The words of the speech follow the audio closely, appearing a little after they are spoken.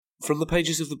From the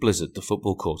pages of the Blizzard, the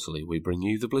Football Quarterly, we bring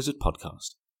you the Blizzard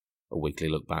Podcast, a weekly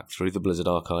look back through the Blizzard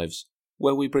archives,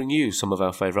 where we bring you some of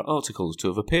our favourite articles to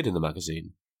have appeared in the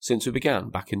magazine since we began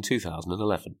back in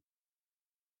 2011.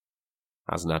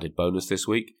 As an added bonus this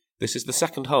week, this is the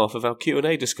second half of our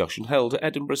Q&A discussion held at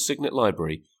Edinburgh's Signet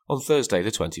Library on Thursday the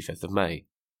 25th of May.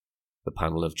 The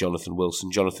panel of Jonathan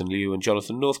Wilson, Jonathan Liew and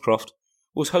Jonathan Northcroft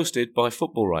was hosted by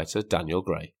football writer Daniel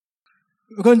Gray.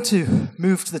 We're going to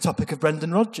move to the topic of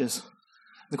Brendan Rodgers.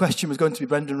 The question was going to be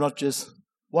Brendan Rodgers,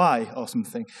 why, or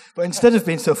something. But instead of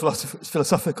being so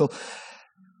philosophical,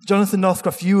 Jonathan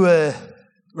Northcroft, you were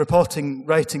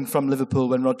writing from Liverpool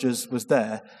when Rodgers was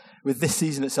there. With this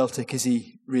season at Celtic, is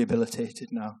he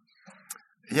rehabilitated now?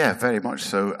 Yeah, very much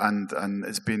so. And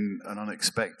it's been an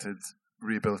unexpected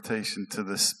rehabilitation to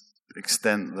this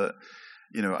extent that,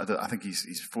 you know, I think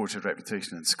he's forged a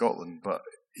reputation in Scotland, but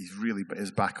he's really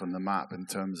is back on the map in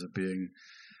terms of being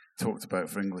talked about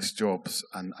for English jobs,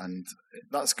 and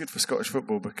that's good for Scottish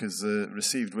football because the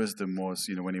received wisdom was,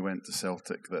 you know, when he went to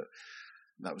Celtic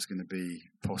that was going to be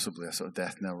possibly a sort of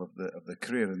death knell of the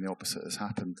career, and the opposite has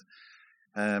happened.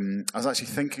 I was actually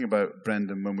thinking about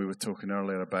Brendan when we were talking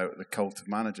earlier about the cult of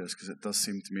managers, because it does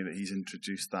seem to me that he's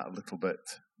introduced that a little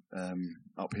bit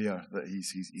up here, that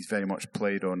he's very much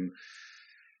played on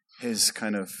his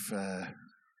kind of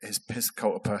his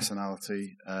cult of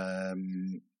personality.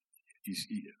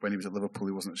 When he was at Liverpool,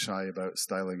 he wasn't shy about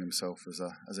styling himself as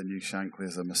a new Shankly,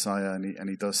 as a messiah, and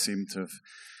he does seem to have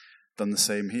done the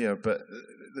same here. But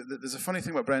there's a funny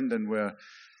thing about Brendan where,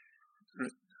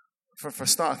 for a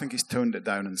start, I think he's toned it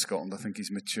down in Scotland. I think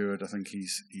he's matured. I think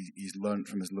he's learnt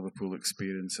from his Liverpool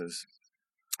experiences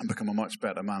and become a much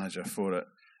better manager for it.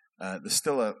 There's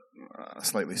still a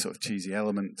slightly sort of cheesy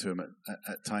element to him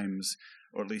at times,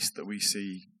 or at least that we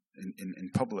see in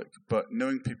public. But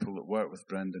knowing people that work with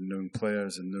Brendan, knowing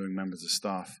players and knowing members of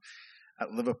staff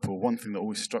at Liverpool, one thing that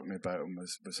always struck me about him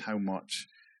was how much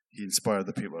he inspired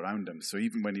the people around him. So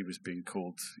even when he was being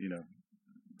called, you know,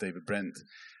 David Brent,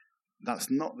 that's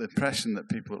not the impression that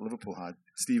people at Liverpool had.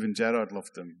 Steven Gerrard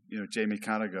loved him. You know, Jamie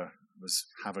Carragher was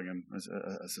having him, as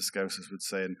the Scousers would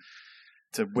say. And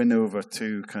to win over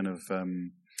two kind of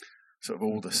sort of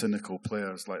older, cynical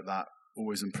players like that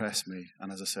always impressed me.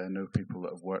 And as I say, I know people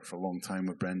that have worked for a long time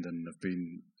with Brendan and have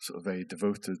been sort of very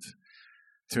devoted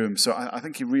to him. So I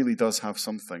think he really does have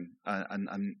something,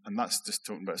 and that's just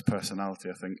talking about his personality.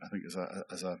 I think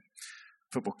as a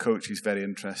football coach, he's very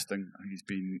interesting.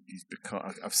 He's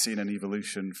become. I've seen an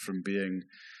evolution from being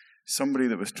somebody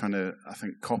that was trying to, I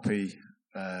think, copy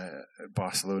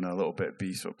Barcelona a little bit,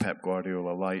 be sort of Pep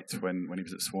Guardiola light when he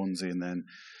was at Swansea, and then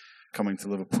coming to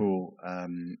Liverpool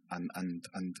and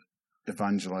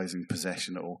evangelising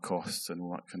possession at all costs and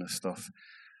all that kind of stuff.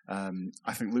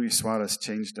 I think Luis Suarez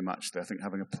changed him, actually. I think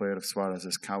having a player of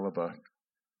Suarez's calibre,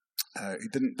 he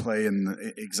didn't play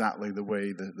in exactly the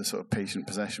way, the sort of patient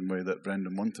possession way that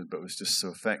Brendan wanted, but was just so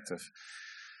effective.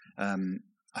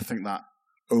 I think that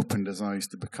opened his eyes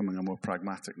to becoming a more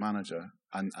pragmatic manager.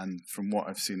 And from what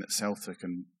I've seen at Celtic,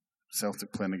 and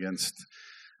Celtic playing against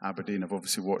Aberdeen, I've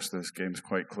obviously watched those games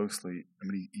quite closely. I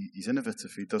mean, he's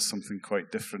innovative. He does something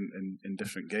quite different in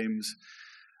different games.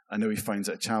 I know he finds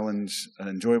it a challenge, an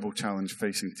enjoyable challenge,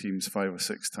 facing teams 5 or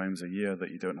 6 times a year that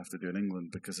you don't have to do in England,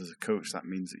 because as a coach, that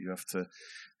means that you have to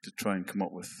try and come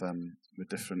up with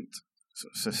different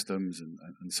sort of systems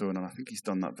and so on. And I think he's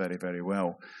done that very, very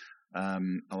well. I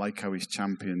like how he's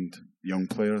championed young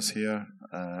players here.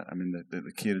 I mean,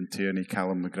 the Kieran Tierney,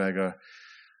 Callum McGregor,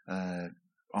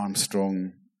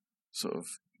 Armstrong sort of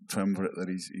triumvirate that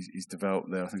he's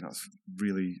developed there. I think that's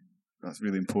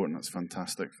really important. That's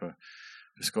fantastic for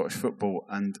Scottish football,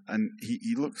 and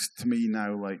he looks to me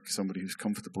now like somebody who's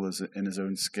comfortable in his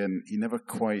own skin. He never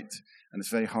quite, and it's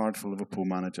very hard for Liverpool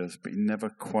managers, but he never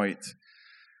quite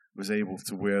was able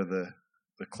to wear the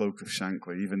cloak of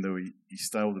Shankly, even though he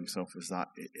styled himself as that.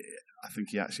 I think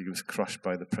he actually was crushed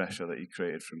by the pressure that he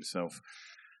created for himself.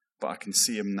 But I can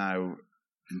see him now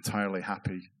entirely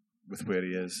happy with where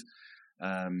he is,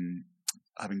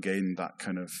 having gained that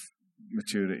kind of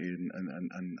maturity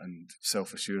and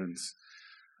self-assurance.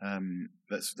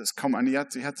 That's come, and he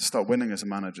had to start winning as a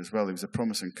manager as well. He was a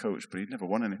promising coach, but he'd never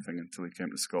won anything until he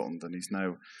came to Scotland, and he's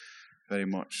now very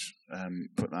much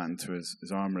put that into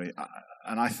his armoury.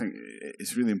 And I think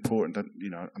it's really important that, you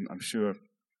know, I'm sure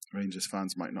Rangers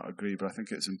fans might not agree, but I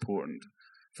think it's important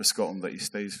for Scotland that he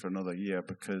stays for another year,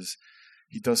 because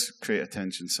he does create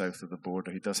attention south of the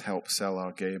border. He does help sell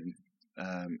our game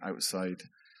outside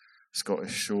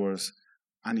Scottish shores.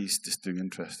 And he's just doing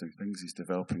interesting things. He's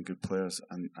developing good players,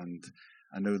 and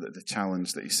I know that the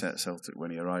challenge that he set Celtic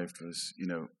when he arrived was, you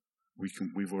know,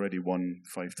 we've already won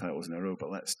 5 titles in a row,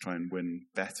 but let's try and win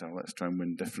better. Let's try and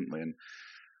win differently. And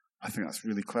I think that's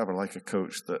really clever, like a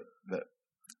coach that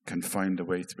can find a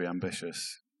way to be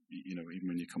ambitious, even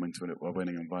when you come into a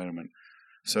winning environment.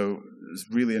 So there's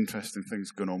really interesting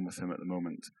things going on with him at the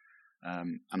moment.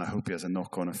 And I hope he has a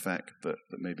knock-on effect that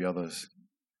maybe others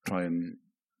try and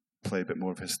play a bit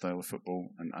more of his style of football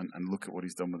and look at what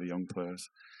he's done with the young players.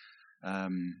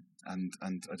 And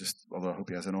although I hope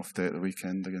he has an off day at the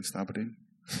weekend against Aberdeen.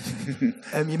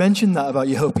 You mentioned that about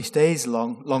you hope he stays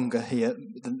longer here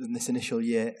than this initial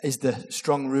year. Is there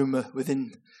strong rumour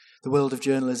within the world of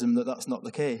journalism that that's not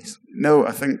the case? No,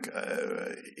 I think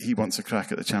he wants a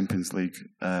crack at the Champions League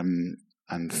and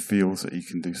feels that he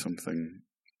can do something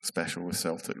special with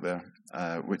Celtic there,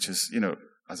 which is,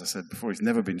 as I said before, he's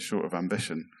never been short of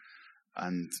ambition.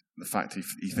 And the fact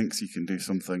he thinks he can do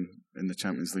something in the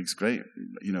Champions League's great.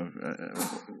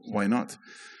 Why not?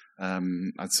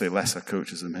 I'd say lesser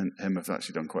coaches than him have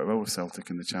actually done quite well with Celtic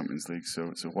in the Champions League.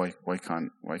 So why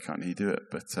can't he do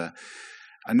it? But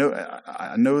I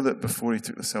know that before he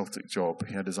took the Celtic job,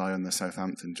 he had his eye on the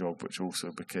Southampton job, which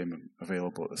also became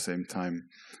available at the same time.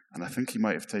 And I think he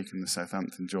might have taken the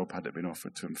Southampton job had it been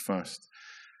offered to him first.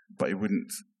 But he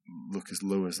wouldn't look as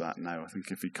low as that now. I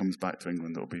think if he comes back to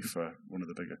England, it'll be for one of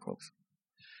the bigger clubs.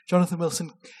 Jonathan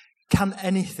Wilson, can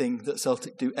anything that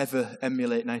Celtic do ever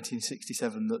emulate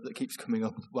 1967 that keeps coming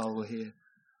up while we're here?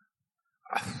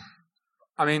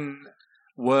 I mean,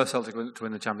 were Celtic to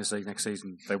win the Champions League next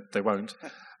season, they won't.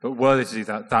 But were they to do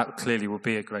that clearly would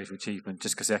be a greater achievement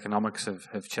just because the economics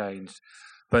have changed.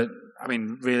 But, I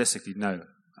mean, realistically, no.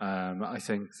 I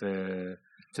think to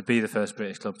be the first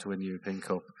British club to win the European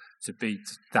Cup, to beat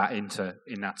that Inter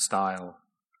in that style,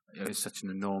 is such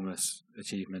an enormous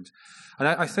achievement. And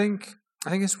I think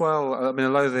as well, I mean,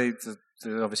 although they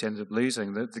obviously ended up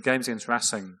losing, the games against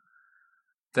Racing,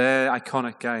 they're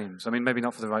iconic games. I mean, maybe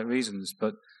not for the right reasons,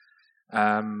 but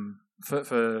for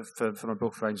my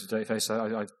book for Rangers Dirty Face,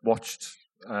 I watched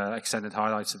extended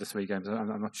highlights of the 3 games.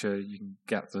 I'm not sure you can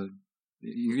get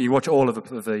you watch all of the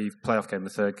playoff game, the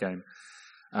third game,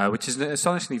 which is an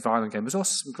astonishingly violent game. There's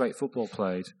also some great football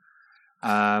played.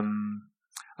 And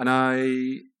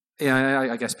I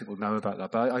guess people know about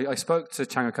that, but I spoke to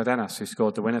Chango Cardenas, who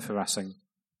scored the winner for Racing.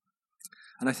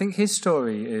 And I think his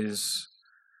story is,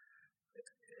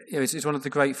 it's one of the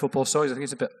great football stories. I think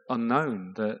it's a bit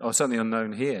unknown, or certainly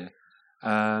unknown here,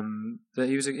 that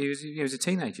he was a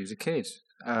teenager, he was a kid.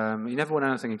 He never won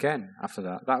anything again after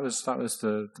that. That was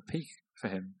the peak for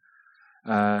him.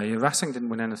 Racing didn't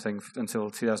win anything until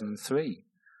 2003.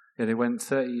 They went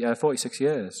 46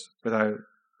 years without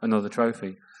another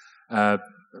trophy.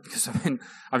 Because, I mean,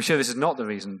 I'm sure this is not the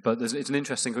reason, but it's an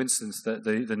interesting coincidence that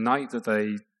the night that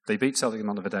they beat Celtic in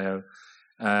Montevideo,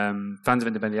 fans of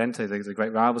Independiente, the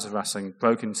great rivals of Racing,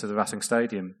 broke into the Racing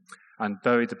Stadium and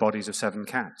buried the bodies of 7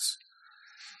 cats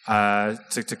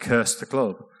to curse the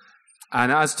club. And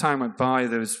as time went by,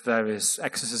 there was various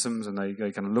exorcisms, and they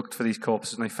kind of looked for these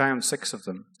corpses, and they found 6 of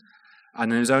them.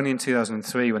 And it was only in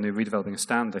 2003, when they were redeveloping a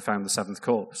stand, they found the 7th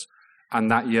corpse. And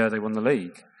that year they won the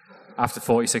league, after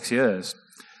 46 years.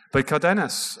 But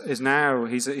Cardenas is now,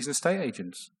 he's an estate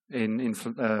agent in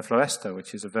Floresta,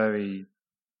 which is a very,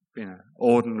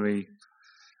 ordinary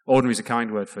is a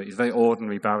kind word for it. It's a very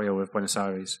ordinary barrio of Buenos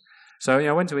Aires. So,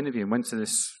 I went to interview and went to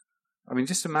this, I mean,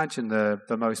 just imagine the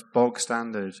most bog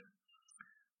standard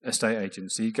estate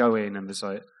agents. So you go in and there's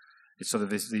it's sort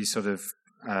of these sort of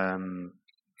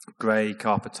grey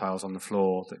carpet tiles on the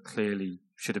floor that clearly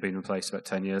should have been replaced about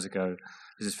 10 years ago.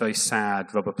 There's this very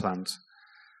sad rubber plant.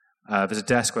 There's a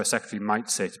desk where a secretary might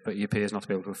sit, but he appears not to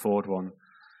be able to afford one.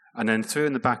 And then through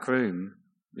in the back room,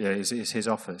 is his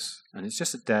office. And it's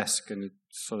just a desk and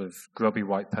sort of grubby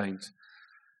white paint.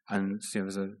 And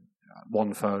there's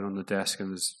one phone on the desk and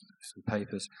there's some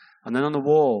papers. And then on the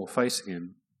wall facing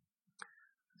him,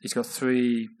 he's got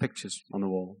 3 pictures on the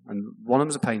wall, and one of them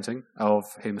is a painting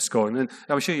of him scoring. And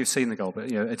I'm sure you've seen the goal,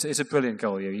 but it's a brilliant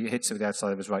goal. He hits it with the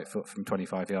outside of his right foot from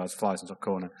 25 yards, flies into a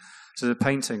corner. So the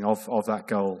painting of that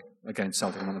goal against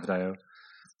Celtic in Montevideo.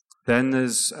 Then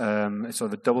there's it's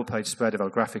sort of a double-page spread of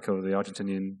El Gráfico, the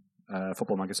Argentinian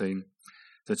football magazine.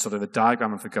 That's sort of a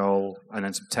diagram of the goal and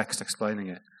then some text explaining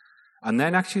it. And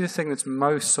then actually the thing that's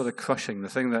most sort of crushing, the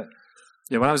thing that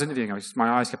when I was interviewing, my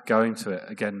eyes kept going to it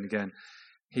again and again.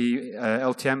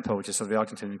 El Tiempo, which is sort of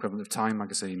the Argentinian equivalent of Time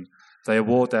magazine, they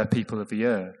award their People of the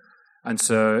Year. And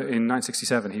so in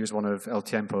 1967, he was one of El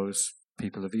Tiempo's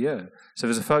People of the Year. So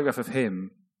there's a photograph of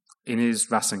him in his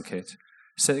Racing kit,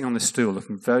 sitting on this stool,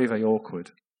 looking very, very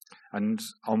awkward. And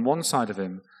on one side of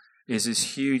him is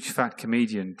this huge fat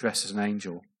comedian dressed as an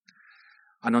angel.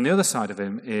 And on the other side of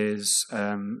him is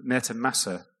Mirta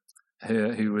Massa,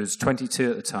 who was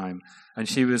 22 at the time, and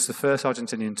she was the first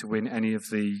Argentinian to win any of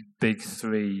the big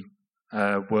 3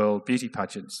 world beauty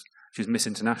pageants. She was Miss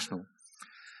International.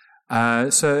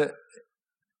 So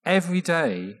every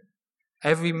day,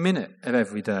 every minute of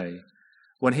every day,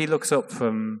 when he looks up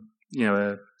from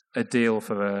a deal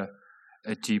for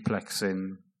a duplex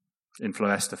in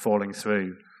Floresta falling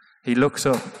through, he looks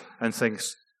up and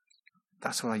thinks,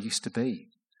 "That's what I used to be."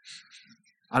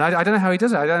 And I don't know how he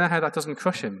does it. I don't know how that doesn't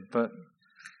crush him. But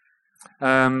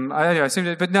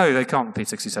anyway, but no, they can't repeat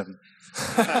 67.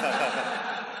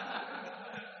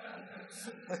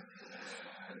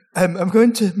 I'm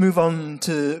going to move on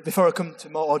to, before I come to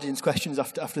more audience questions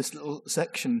after this little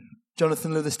section,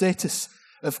 Jonathan Liew, the status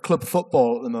of club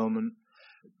football at the moment,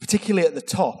 particularly at the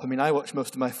top. I mean, I watch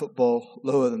most of my football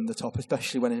lower than the top,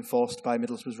 especially when enforced by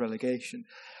Middlesbrough's relegation.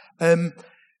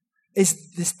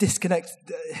 Is this disconnect?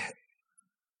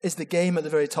 Is the game at the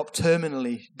very top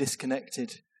terminally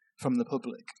disconnected from the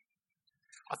public?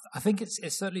 I think it's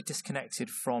certainly disconnected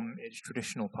from its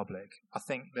traditional public. I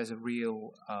think there's a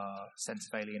real sense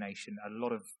of alienation. A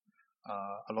lot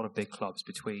of big clubs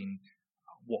between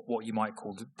what you might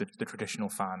call the traditional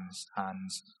fans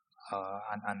and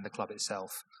the club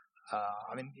itself.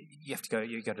 I mean, you go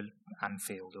to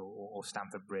Anfield or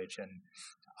Stamford Bridge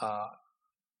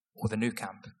or the Nou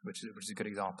Camp, which is a good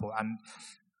example. And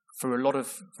for a lot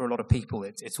of people,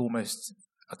 it's almost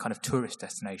a kind of tourist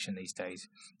destination these days.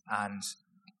 And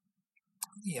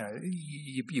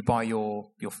you buy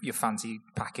your fancy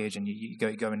package and you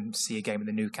go and see a game at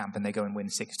the Nou Camp and they go and win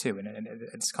 6-2, and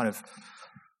it's kind of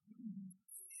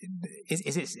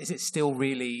is it still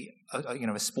really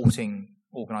a sporting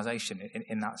organisation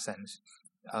in that sense?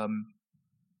 I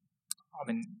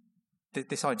mean,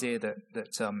 this idea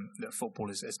that football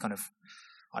is kind of,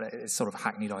 it's sort of a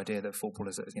hackneyed idea that football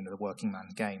is the working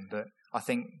man's game, but I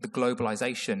think the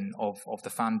globalisation of the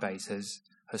fan base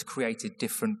has created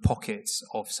different pockets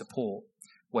of support,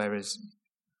 whereas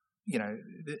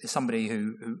somebody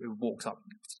who walks up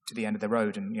to the end of the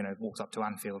road and walks up to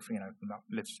Anfield,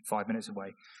 lives 5 minutes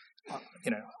away,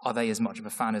 are they as much of a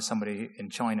fan as somebody in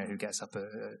China who gets up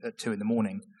at 2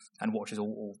 a.m. and watches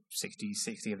all 60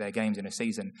 of their games in a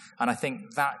season? And I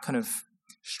think that kind of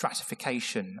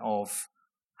stratification of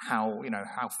how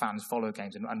fans follow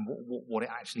games and what it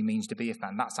actually means to be a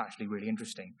fan, that's actually really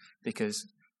interesting, because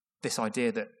this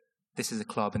idea that this is a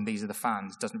club and these are the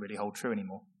fans doesn't really hold true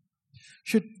anymore.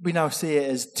 Should we now see it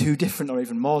as 2 different or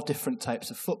even more different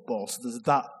types of football? So there's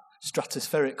that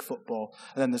stratospheric football,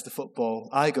 and then there's the football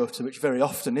I go to, which very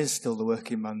often is still the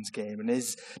working man's game and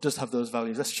does have those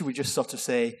values. Should we just sort of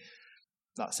say,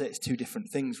 that's it, it's 2 different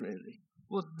things, really?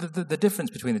 Well, the difference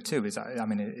between the two is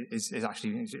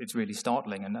actually it's really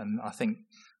startling, and I think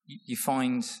you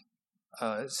find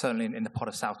certainly in the part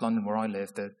of South London where I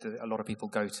live that a lot of people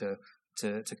go to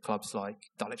clubs like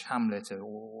Dulwich Hamlet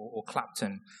or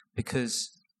Clapton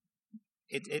because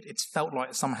it's felt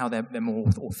like somehow they're more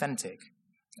authentic,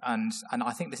 and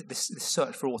I think this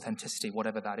search for authenticity,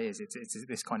 whatever that is, it's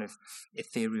this kind of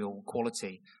ethereal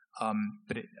quality.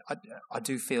 But I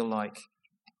do feel like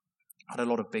at a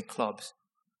lot of big clubs,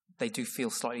 they do feel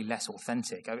slightly less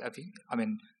authentic. I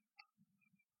mean,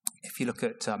 if you look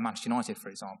at Manchester United, for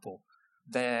example,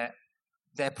 their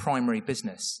primary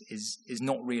business is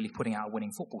not really putting out a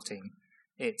winning football team.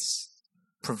 It's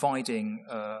providing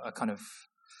a kind of,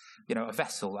 a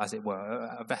vessel, as it were,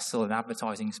 a vessel, an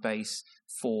advertising space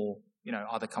for,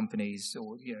 other companies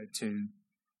or,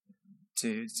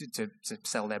 to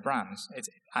sell their brands.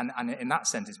 And in that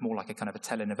sense, it's more like a kind of a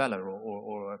telenovela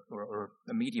or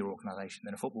a media organisation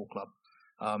than a football club.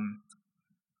 I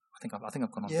think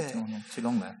I've gone on too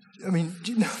long there. I mean,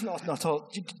 not at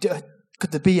all.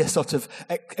 Could there be a sort of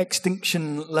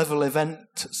extinction-level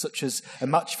event, such as a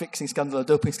match-fixing scandal, a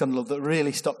doping scandal, that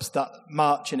really stops that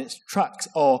march in its tracks?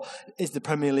 Or is the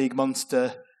Premier League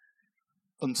monster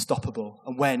unstoppable?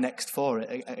 And where next for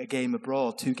it? A game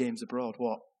abroad, 2 games abroad,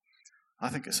 what? I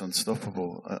think it's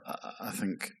unstoppable. I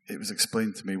think it was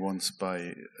explained to me once by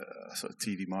a sort of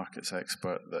TV markets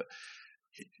expert that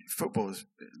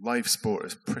live sport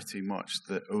is pretty much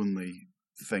the only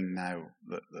thing now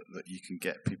that you can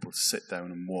get people to sit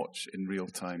down and watch in real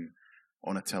time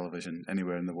on a television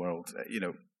anywhere in the world.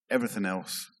 Everything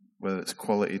else, whether it's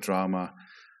quality drama,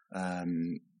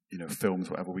 films,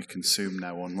 whatever we consume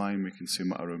now online, we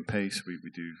consume at our own pace. We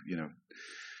do,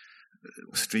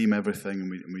 stream everything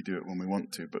and we do it when we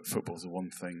want to. But football's the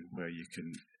one thing where you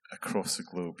can, across the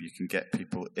globe, you can get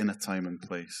people in a time and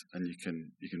place, and you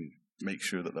can make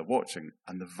sure that they're watching.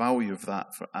 And the value of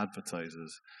that for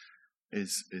advertisers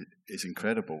is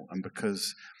incredible, and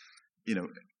because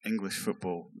English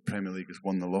football, the Premier League, has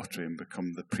won the lottery and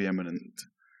become the preeminent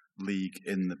league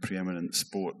in the preeminent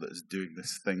sport that is doing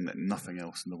this thing that nothing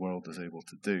else in the world is able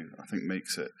to do, I think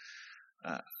makes it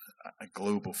a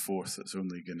global force that's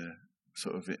only going to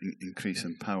sort of increase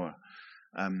in power.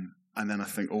 And then I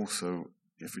think also,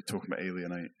 if we're talking about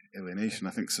alienation,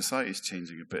 I think society is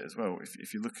changing a bit as well.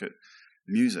 If you look at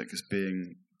music as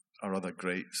being our other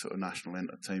great sort of national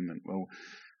entertainment, well,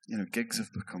 gigs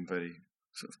have become very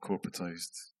sort of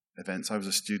corporatized events. I was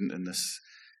a student in this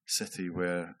city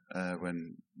where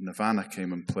when Nirvana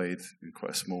came and played in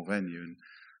quite a small venue, and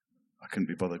I couldn't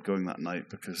be bothered going that night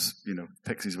because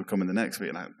Pixies were coming the next week,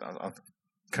 and I've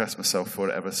cursed myself for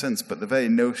it ever since. But the very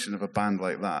notion of a band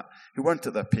like that, who weren't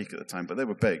at their peak at the time, but they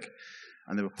were big,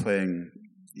 and they were playing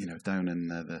down in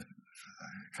the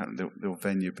old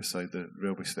venue beside the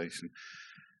railway station.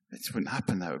 It just wouldn't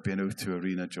happen now. It would be an O2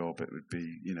 Arena job. It would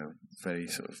be, very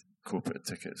sort of corporate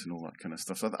tickets and all that kind of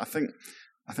stuff. So I think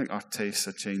our tastes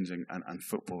are changing, and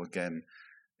football, again,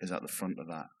 is at the front of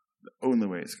that. The only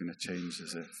way it's going to change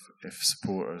is if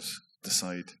supporters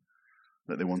decide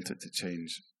that they want it to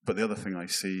change. But the other thing I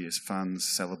see is fans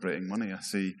celebrating money. I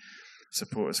see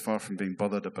supporters, far from being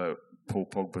bothered about Paul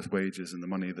Pogba's wages and the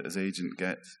money that his agent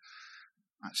gets,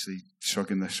 actually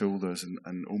shrugging their shoulders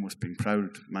and almost being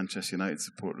proud Manchester United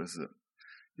supporters that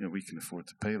we can afford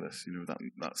to pay this.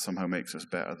 That somehow makes us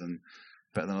better than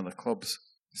other clubs.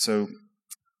 So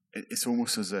it's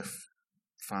almost as if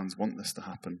fans want this to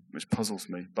happen, which puzzles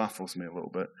me, baffles me a little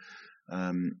bit.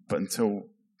 But until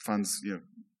fans,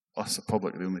 us, the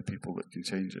public, are the only people that can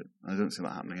change it. I don't see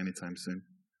that happening anytime soon.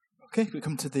 Okay, we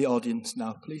come to the audience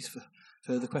now, please, for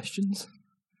further questions.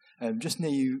 Just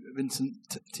near you, Vincent,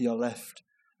 to your left,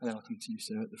 and then I'll come to you,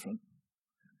 sir, at the front.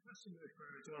 Question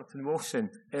for Jonathan Wilson.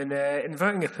 In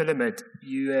Inverting a Pyramid,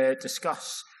 you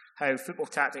discuss how football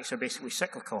tactics are basically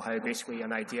cyclical, how basically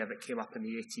an idea that came up in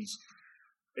the 80s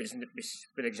is,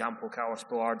 for example, Carlos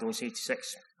Bilardo's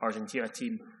 86 Argentina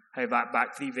team, how that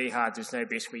back three they had is now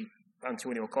basically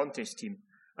Antonio Conte's team,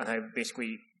 and how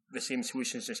basically the same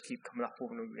solutions just keep coming up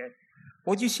over and over again.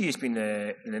 What do you see as being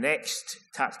the next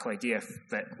tactical idea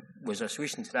that was a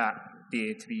solution to that,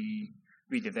 to be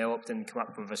redeveloped and come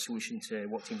up with a solution to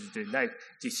what teams are doing now?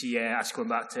 Do you see us going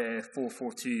back to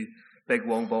 4-4-2, big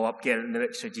long ball up, get it in the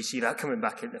mix, or do you see that coming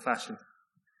back into fashion?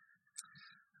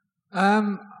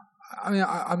 I'm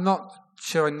not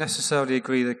sure I necessarily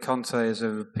agree that Conte is a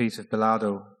repeat of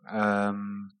Bilardo.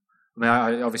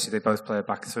 Obviously they both play a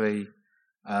back three,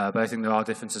 but I think there are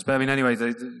differences. But anyway, to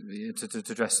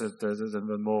address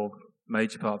the more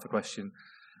major part of the question,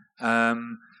 I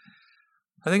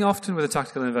think often with a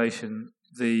tactical innovation,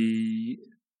 the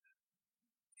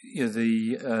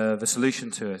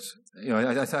solution to it,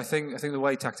 I think the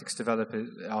way tactics develop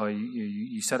are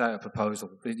you set out a proposal.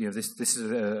 This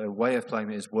is a way of playing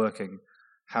that is working.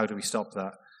 How do we stop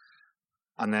that?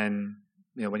 And then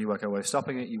when you work out a way of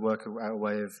stopping it, you work out a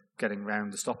way of getting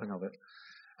around the stopping of it.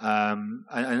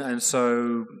 And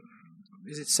so,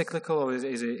 is it cyclical or is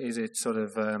it sort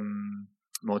of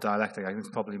more dialectic? I think it's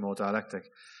probably more dialectic.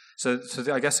 So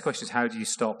I guess the question is, how do you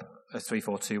stop a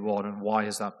 3-4-2-1, and why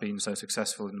has that been so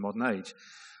successful in the modern age?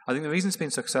 I think the reason it's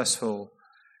been successful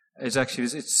is actually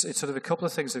it's sort of a couple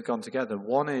of things that have gone together.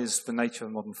 One is the nature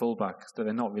of modern fullback, that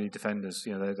they're not really defenders.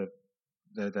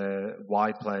 They're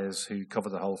wide players who cover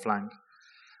the whole flank,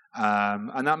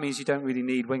 and that means you don't really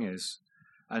need wingers.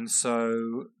 And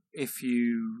so if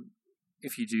you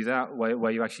do that,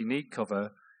 where you actually need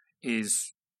cover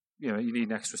is you need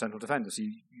an extra central defender. So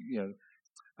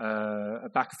a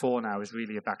back four now is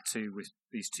really a back two with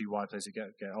these two wide players that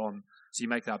get on. So you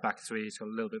make that back three. It's got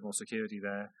a little bit more security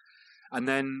there. And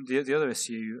then the other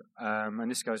issue, and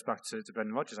this goes back to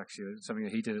Brendan Rodgers actually, something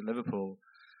that he did at Liverpool.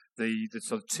 The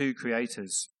sort of two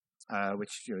creators,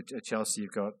 which at Chelsea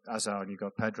you've got Hazard and you've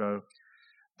got Pedro,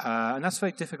 and that's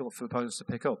very difficult for opponents to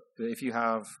pick up. But even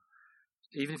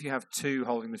if you have two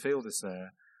holding midfielders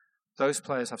there, those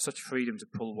players have such freedom to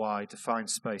pull wide, to find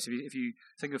space. If you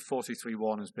think of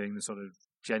 4-2-3-1 as being the sort of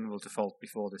general default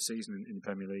before this season in the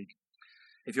Premier League,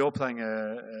 if you're playing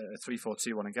a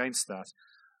 3-4-2-1 against that,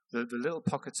 the little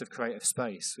pockets of creative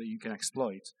space that you can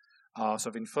exploit are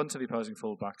sort of in front of the opposing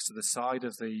fullbacks, to the side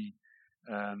of the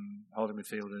holding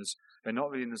midfielders. They're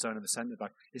not really in the zone of the centre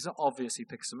back. It's not obvious he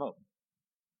picks them up,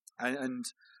 and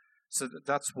so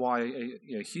that's why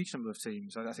a huge number of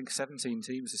teams, I think 17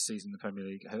 teams this season in the Premier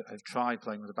League, have tried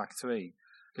playing with a back three,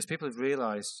 because people have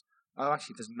realised,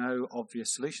 actually, there's no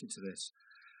obvious solution to this.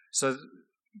 So,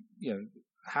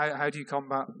 how do you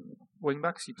combat wing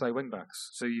backs? You play wing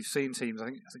backs. So you've seen teams. I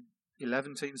think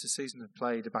 11 teams this season have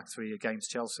played a back three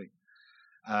against Chelsea.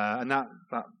 And that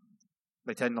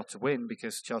they tend not to win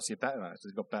because Chelsea are better at it.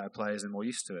 They've got better players and more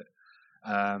used to it.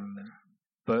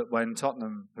 But when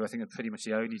Tottenham, who I think are pretty much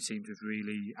the only team to have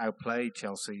really outplayed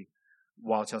Chelsea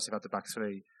while Chelsea had the back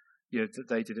three,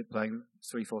 they did it playing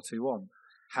 3-4-2-1.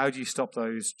 How do you stop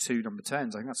those two number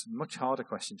 10s? I think that's a much harder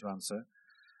question to answer.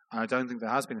 And I don't think there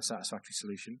has been a satisfactory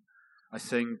solution. I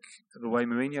think the way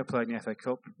Mourinho played in the FA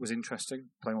Cup was interesting,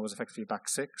 playing what was effectively a back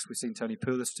six. We've seen Tony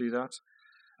Pulis do that,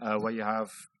 where you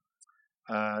have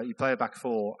you play a back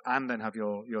four and then have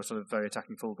your sort of very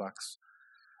attacking fullbacks,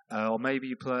 or maybe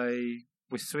you play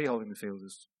with three holding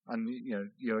midfielders, and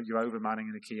you're overmanning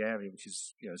in a key area, which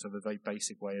is sort of a very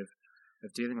basic way of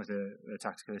dealing with a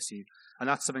tactical issue. And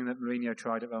that's something that Mourinho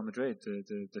tried at Real Madrid,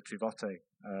 the Trivote,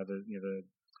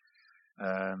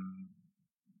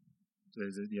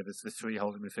 the three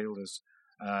holding midfielders,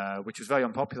 which was very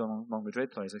unpopular among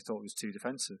Madrid players. They thought it was too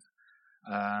defensive.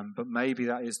 But maybe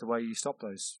that is the way you stop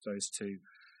those two.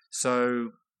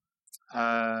 So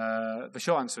the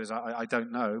short answer is I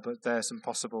don't know, but there's some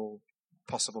possible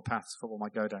paths football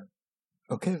might go down.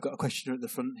 Okay, we've got a questioner at the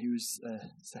front who was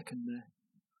second there.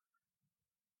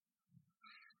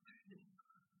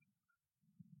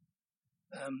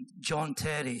 John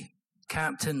Terry,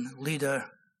 captain, leader,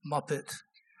 Muppet.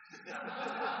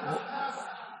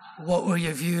 What were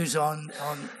your views on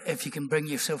if you can bring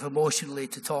yourself emotionally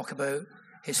to talk about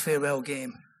his farewell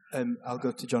game? I'll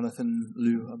go to Jonathan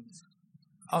Liew.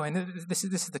 I mean, this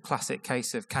is the classic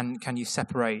case of can you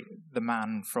separate the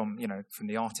man from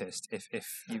the artist?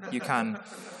 If you can,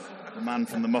 the man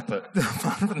from the Muppet,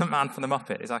 the man from the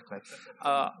Muppet, exactly.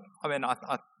 I mean,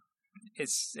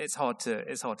 it's hard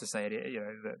to say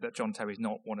that John Terry's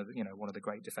not one of the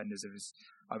great defenders of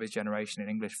his generation in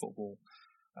English football.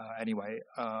 Anyway,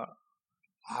 I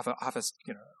have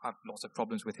lots of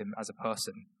problems with him as a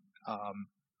person.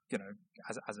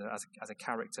 As a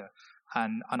character,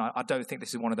 and I don't think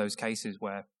this is one of those cases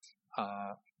where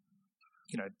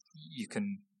you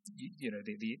can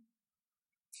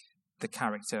the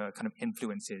character kind of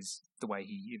influences the way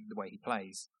he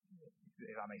plays,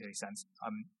 if that makes any sense.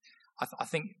 I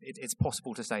think it's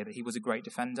possible to say that he was a great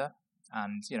defender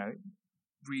and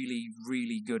really,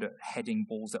 really good at heading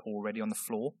balls that are already on the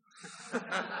floor.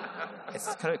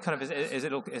 It's kind of is a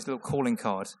little calling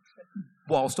card,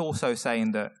 whilst also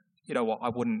saying that I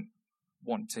wouldn't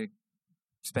want to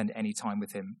spend any time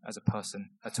with him as a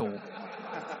person at all.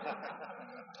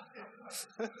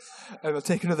 We'll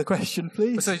take another question,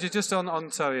 please. So just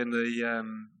on Terry and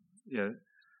the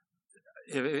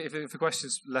if the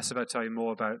question's less about Terry,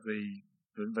 more about the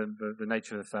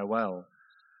nature of the farewell.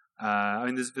 I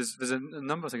mean, there's a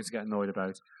number of things to get annoyed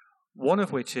about. One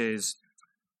of which is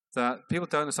that people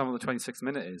don't understand what the 26th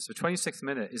minute is. The 26th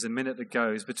minute is a minute that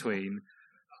goes between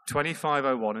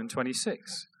 25:01 and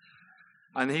 26.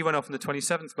 And he went off in the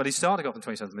 27th, but he started off in the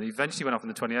 27th minute. He eventually went off in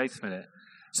the 28th minute.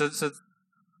 So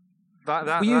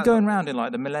that were you going around in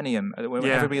like the millennium when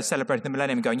everybody was celebrating the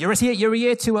millennium and going, you're a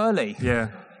year too early? Yeah.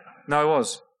 No, I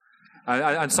was.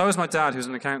 And so was my dad, who's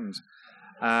an accountant.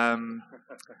 And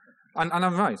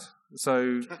I'm right.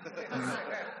 So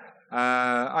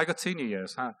I got 2 New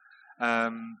Years. Huh?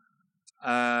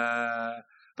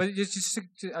 But it's just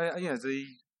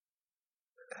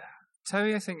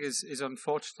Terry, I think, is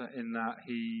unfortunate in that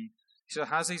he sort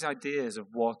of has these ideas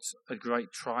of what a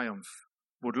great triumph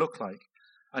would look like,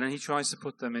 and then he tries to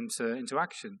put them into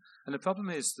action. And the problem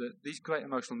is that these great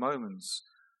emotional moments,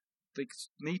 they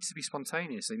need to be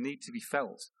spontaneous. They need to be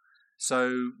felt.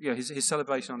 So, his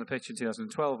celebration on the pitch in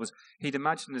 2012 was, he'd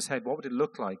imagined in his head, what would it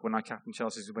look like when I captain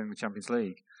Chelsea to win the Champions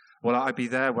League? Well, I'd be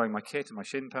there wearing my kit and my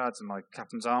shin pads and my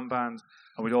captain's armband,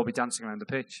 and we'd all be dancing around the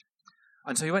pitch.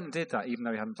 And so he went and did that, even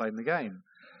though he hadn't played in the game.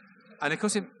 And of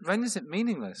course, it renders it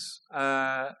meaningless.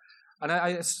 And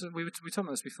we were talking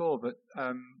about this before, but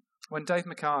when Dave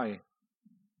Mackay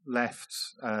left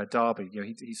Derby,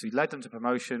 he led them to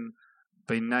promotion,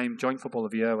 been named Joint Footballer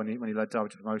of the Year when he led Derby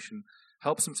to promotion,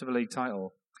 helps them to the league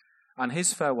title. And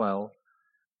his farewell,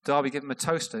 Derby give him a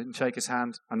toaster and shake his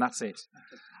hand, and that's it.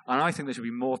 And I think there should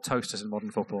be more toasters in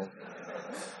modern football.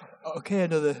 Okay,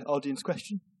 another audience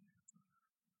question.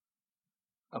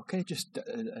 Okay, just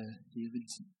you,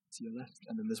 Vincent, to your left,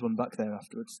 and then there's one back there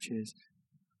afterwards. Cheers.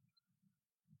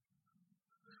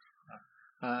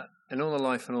 In all the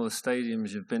life and all the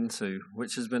stadiums you've been to,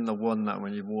 which has been the one that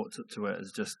when you've walked up to it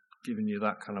has just given you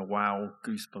that kind of wow,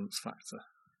 goosebumps factor?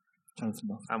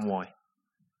 Jonathan, and why?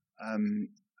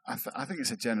 I think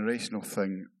it's a generational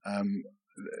thing.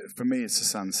 For me, it's the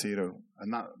San Siro,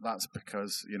 and that's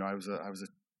because I was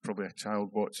probably a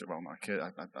child watcher, well, not a kid,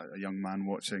 a young man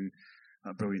watching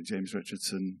that brilliant James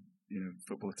Richardson,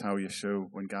 Football Italia show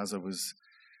when Gaza was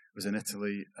in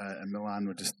Italy, and Milan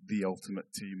were just the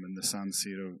ultimate team, and the San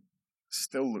Siro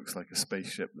still looks like a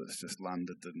spaceship that's just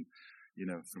landed and,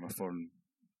 from a foreign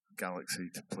galaxy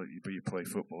to play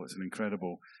football. It's an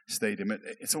incredible stadium.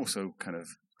 It's also kind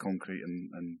of concrete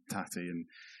and tatty and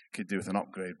could do with an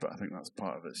upgrade, but I think that's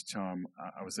part of its charm.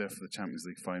 I was there for the Champions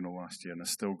League final last year, and I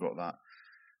still got that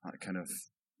kind of,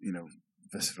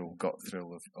 visceral gut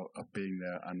thrill of being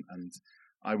there, and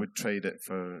I would trade it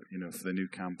for the new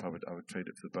camp. I would trade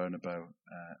it for the Bernabeu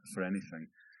for anything.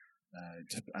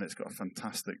 And it's got a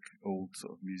fantastic old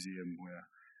sort of museum where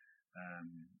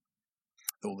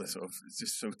all this sort of, it's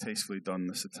just so tastefully done,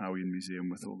 this Italian museum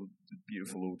with all the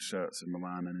beautiful old shirts of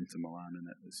Milan and Inter Milan in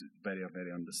it. It's very,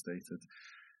 very understated.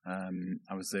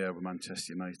 I was there with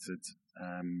Manchester United,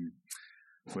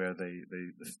 where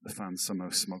the fans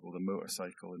somehow smuggled a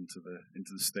motorcycle into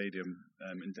the stadium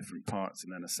in different parts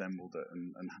and then assembled it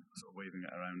and sort of waving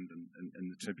it around in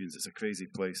the tribunes. It's a crazy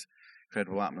place,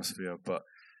 incredible atmosphere, but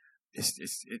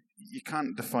you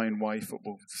can't define why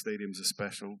football stadiums are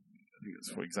special. I think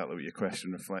that's exactly what your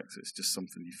question reflects. It's just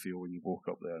something you feel when you walk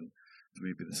up there, and for me,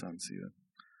 it'd be the San Siro.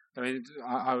 I mean,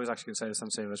 I was actually going to say the San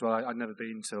Siro as well. I'd never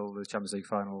been till the Champions League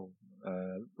final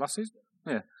last season.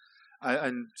 Yeah.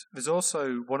 And there's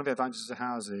also one of the advantages it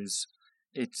has is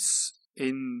it's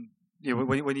in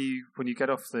when you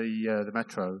get off the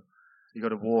metro, you got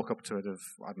to walk up to it of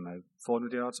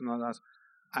 400 yards, something like that,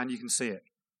 and you can see it.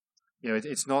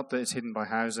 It's not that it's hidden by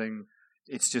housing.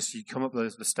 It's just you come up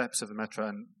the steps of the metro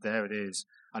and there it is,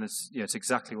 and it's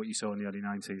exactly what you saw in the early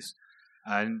 90s.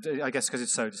 And I guess because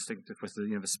it's so distinctive with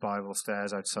the the spiral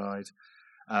stairs outside.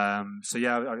 I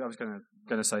was going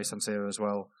to say San Siro as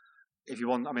well. If you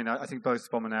want, I think both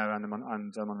Bombonera and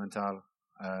Monumental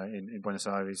in Buenos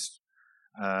Aires,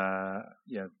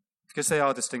 because they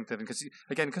are distinctive, and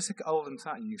because they're old and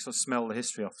tatty, you sort of smell the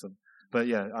history of them. But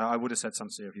yeah, I would have said San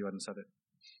Siro if you hadn't said it.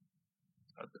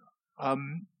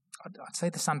 I'd say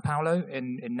the San Paolo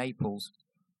in Naples,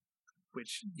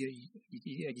 which you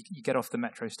get off the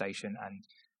metro station and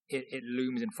it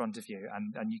looms in front of you,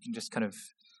 and you can just kind of,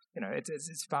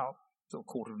 it's about sort of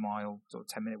quarter of a mile, sort of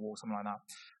 10-minute walk, something like that.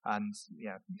 And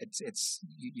it's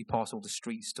you pass all the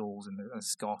street stalls and the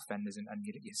scarf vendors, and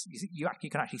you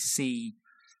can actually see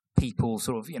people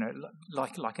sort of,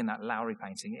 like in that Lowry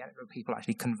painting, people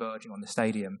actually converging on the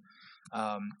stadium,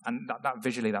 and that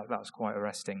visually that was quite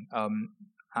arresting.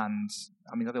 And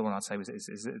the other one I'd say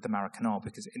is the Maracanã,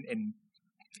 because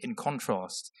in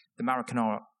contrast, the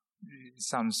Maracanã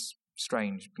sounds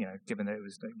strange, given that it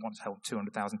once held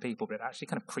 200,000 people, but it actually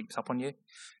kind of creeps up on you.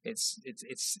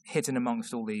 It's hidden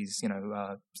amongst all these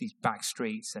these back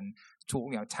streets and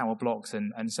tall tower blocks,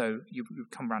 and so you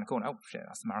come around the corner, oh shit,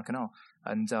 that's the Maracanã,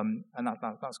 and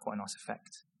that's quite a nice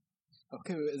effect.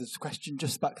 Okay, there's a question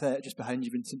just back there, just behind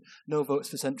you, Vincent. No votes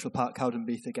for Central Park,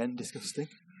 Cowdenbeath again. Disgusting.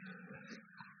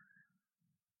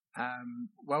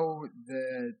 Will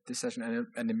the decision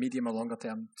in the medium or longer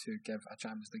term to give a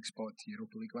Champions League spot to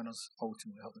Europa League winners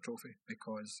ultimately help the trophy?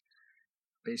 Because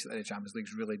basically the Champions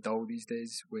League's really dull these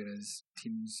days, whereas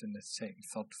teams in the second,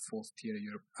 third, fourth tier of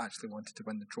Europe actually wanted to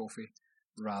win the trophy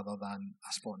rather than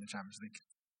a spot in the Champions League.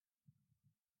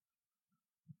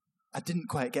 I didn't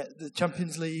quite get the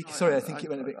Champions League. Sorry, I think it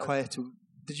went a bit quieter.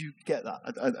 Did you get that?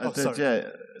 I did, sorry. Yeah.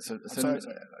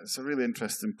 It's a really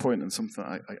interesting point and something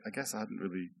I guess I hadn't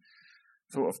really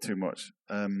thought of too much.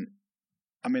 It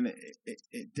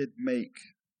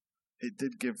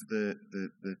did give the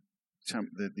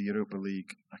Europa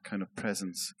League a kind of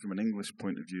presence from an English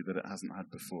point of view that it hasn't had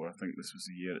before. I think this was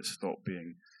the year it stopped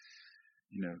being,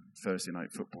 Thursday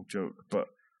night football joke. But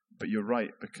you're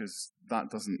right, because that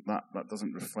doesn't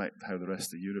reflect how the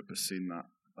rest of Europe has seen that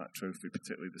trophy,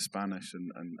 particularly the Spanish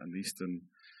and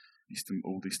the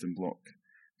old Eastern Bloc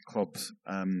clubs.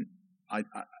 I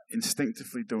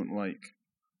instinctively don't like,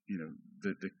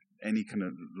 any kind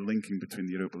of linking between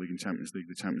the Europa League and Champions League.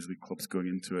 The Champions League clubs going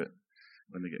into it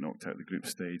when they get knocked out of the group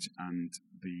stage, and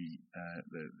the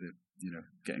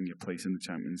getting your place in the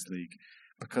Champions League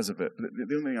because of it. But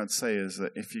the only thing I'd say is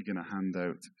that if you're going to hand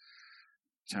out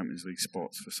Champions League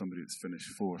spots for somebody that's finished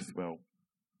fourth, well,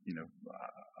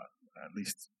 at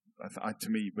least to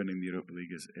me, winning the Europa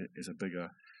League is a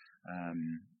bigger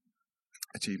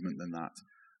achievement than that.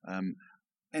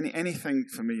 Anything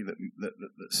for me that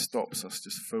stops us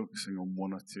just focusing on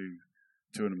one or two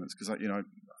tournaments, because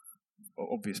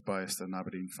obvious bias to an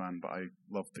Aberdeen fan, but I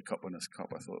loved the Cup Winners'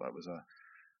 Cup. I thought that was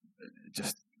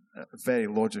just a very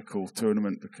logical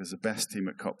tournament, because the best team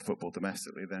at cup football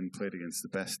domestically then played against the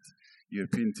best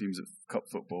European teams at cup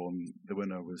football, and the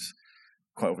winner was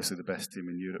quite obviously the best team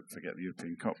in Europe, forget the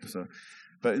European Cup. So,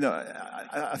 but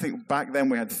I think back then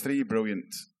we had 3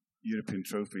 brilliant European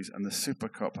trophies, and the Super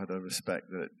Cup had a respect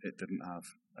that it didn't have.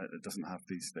 It doesn't have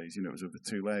these days. It was over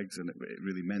 2 legs, and it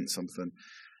really meant something.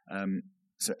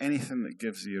 So anything that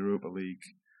gives the Europa League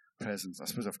presence, I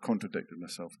suppose I've contradicted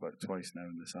myself about twice now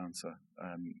in this answer,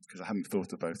 because I hadn't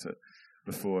thought about it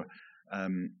before.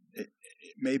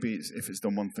 Maybe if it's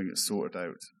done one thing, it's sorted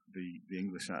out the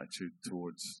English attitude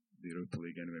towards the Europa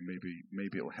League anyway.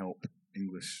 Maybe it'll help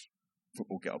English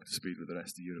football get up to speed with the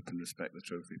rest of Europe and respect the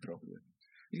trophy properly.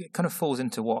 It kind of falls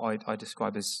into what I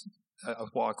describe as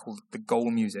what I call the goal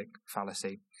music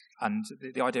fallacy. And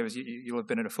the idea is you'll have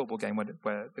been at a football game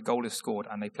where the goal is scored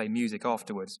and they play music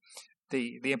afterwards.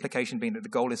 The implication being that the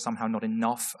goal is somehow not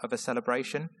enough of a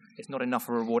celebration. It's not enough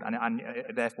of a reward, and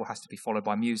it therefore has to be followed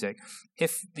by music.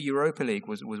 If the Europa League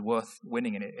was worth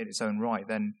winning in its own right,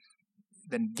 then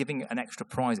giving an extra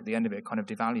prize at the end of it kind of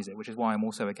devalues it, which is why I'm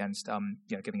also against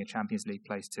giving a Champions League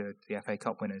place to the FA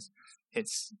Cup winners.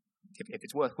 If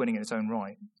it's worth winning in its own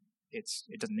right, it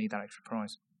doesn't need that extra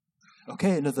prize.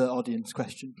 Okay, another audience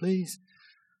question, please.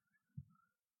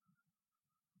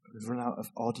 We've run out of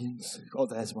audience. Oh,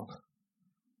 there's one.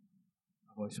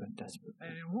 My voice went desperate.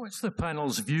 What's the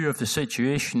panel's view of the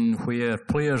situation where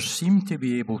players seem to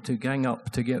be able to gang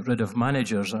up to get rid of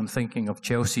managers? I'm thinking of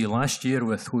Chelsea last year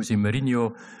with Jose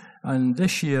Mourinho, and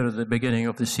this year at the beginning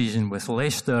of the season with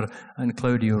Leicester and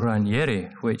Claudio Ranieri,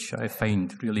 which I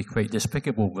find really quite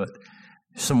despicable, but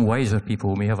some wiser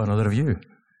people may have another view.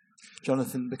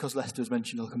 Jonathan, because Leicester was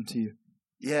mentioned, I'll come to you.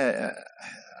 Yeah,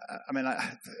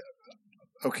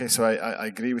 okay, so I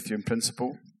agree with you in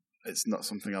principle. It's not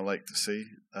something I like to see.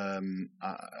 I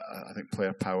think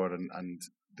player power and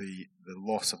the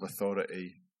loss of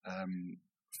authority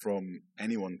from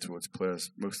anyone towards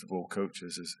players, most of all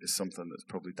coaches, is something that's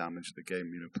probably damaged the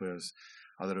game. Players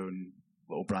are their own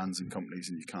little brands and companies,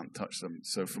 and you can't touch them.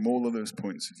 So from all of those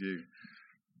points of view,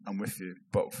 I'm with you.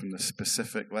 But from the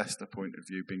specific Leicester point of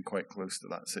view, being quite close to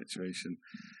that situation,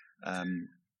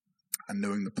 and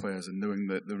knowing the players and knowing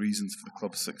the reasons for the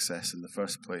club's success in the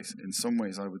first place, in some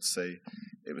ways I would say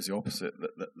it was the opposite,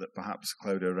 that perhaps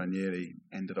Claudio Ranieri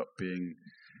ended up being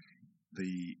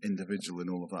the individual in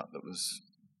all of that was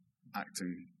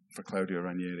acting for Claudio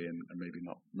Ranieri and maybe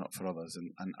not for others.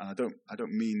 And I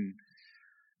don't mean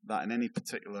that in any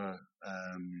particular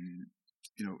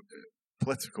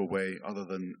political way, other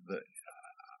than that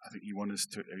I think he won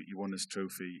his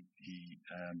trophy.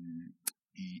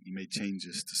 He made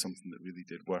changes to something that really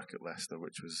did work at Leicester,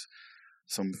 which was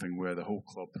something where the whole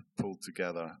club pulled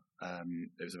together.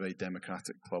 It was a very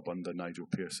democratic club under Nigel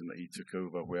Pearson that he took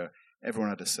over, where everyone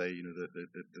had a say.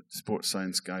 The sports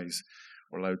science guys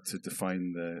were allowed to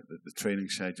define the training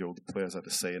schedule. The players had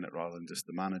a say in it rather than just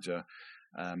the manager.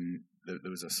 There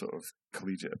was a sort of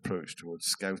collegiate approach towards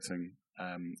scouting,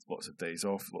 lots of days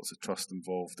off, lots of trust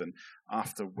involved. And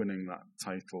after winning that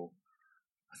title,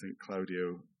 I think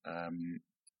Claudio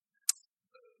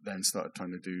then started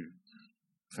trying to do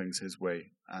things his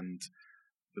way, and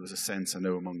there was a sense, I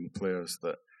know, among the players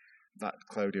that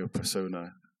Claudio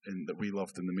persona that we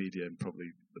loved in the media and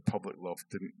probably the public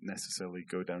loved didn't necessarily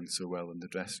go down so well in the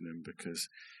dressing room, because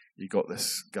you got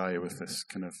this guy with this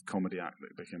kind of comedy act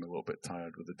that became a little bit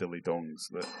tired with the dilly dongs,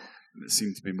 that it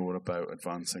seemed to be more about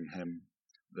advancing him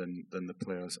than the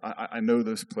players. I know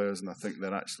those players, and I think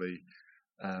they're actually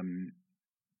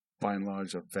by and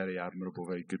large a very admirable,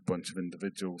 very good bunch of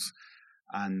individuals.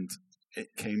 And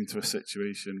it came to a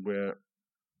situation where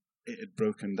it had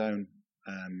broken down,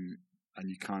 and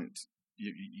you can't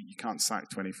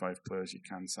sack 25 players, you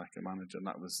can sack a manager, and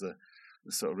that was the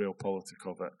sort of real politic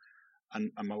of it.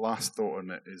 And my last thought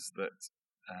on it is that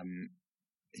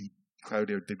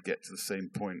Claudio did get to the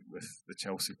same point with the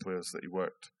Chelsea players that he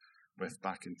worked with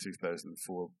back in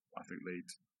 2004. I think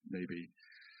they'd maybe...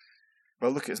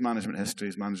 Well, look at his management history.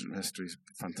 His management history is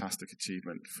a fantastic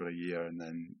achievement for a year, and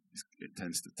then it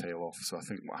tends to tail off. So I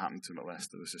think what happened to him at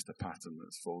Leicester was just a pattern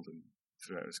that's followed him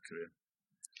throughout his career.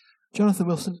 Jonathan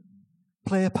Wilson,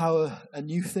 player power a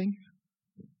new thing?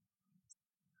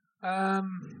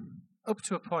 Up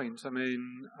to a point. I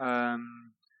mean,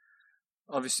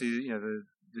 obviously,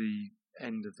 the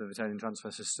end of the Italian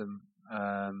transfer system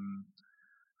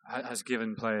has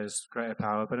given players greater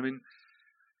power, but I mean,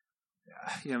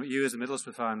 you as a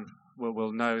Middlesbrough fan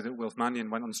will know that Wilf Mannion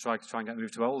went on strike to try and get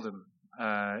moved to Oldham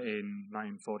in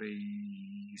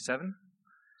 1947.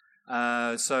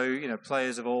 So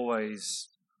players have always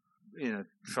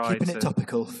tried keeping it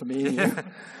topical for me and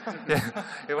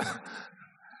you.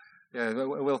 Yeah,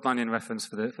 Wilf Mannion reference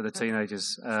for the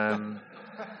teenagers.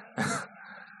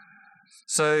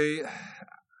 So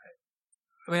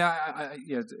I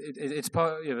mean, it's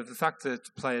part. The fact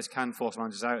that players can force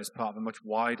managers out is part of a much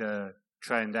wider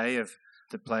trend. Of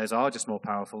that players are just more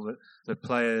powerful. That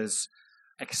players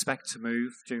expect to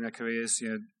move during their careers.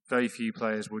 Very few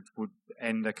players would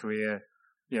end their career.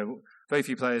 Very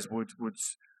few players would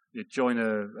join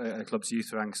a club's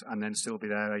youth ranks and then still be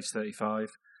there age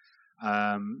 35.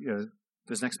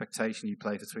 There's an expectation you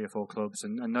play for 3 or 4 clubs,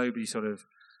 and nobody sort of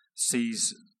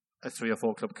sees a 3 or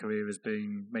 4 club career as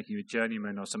being making you a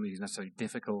journeyman or something who's necessarily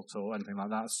difficult or anything like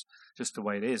that. It's just the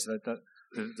way it is. That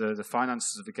the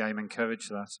finances of the game encourage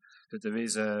that there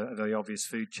is a very obvious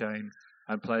food chain,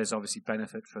 and players obviously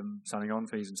benefit from signing on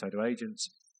fees, and so do agents.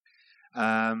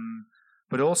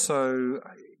 But also,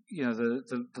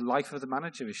 the life of the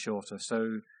manager is shorter,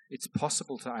 so it's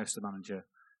possible to oust the manager.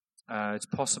 It's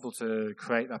possible to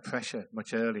create that pressure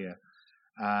much earlier.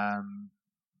 I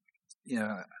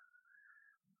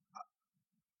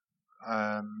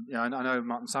know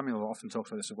Martin Samuel often talks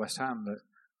about this at West Ham, that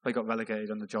they got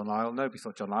relegated under John Lyall. Nobody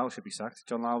thought John Lyall should be sacked.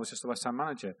 John Lyall was just the West Ham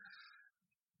manager.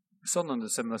 Sunderland did a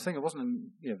similar thing. It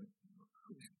wasn't,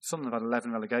 Sunderland have had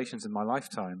 11 relegations in my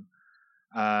lifetime.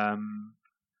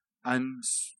 And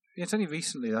it's only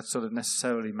recently that sort of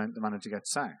necessarily meant the manager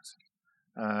gets sacked.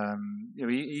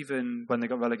 Even when they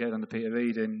got relegated under Peter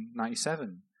Reid in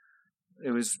 '97,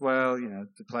 it was,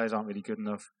 the players aren't really good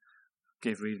enough.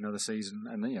 Give Reid another season,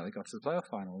 and then they got to the playoff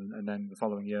final, and then the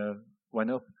following year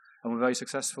went up and were very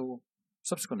successful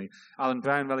subsequently. Alan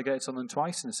Brown relegated Sunderland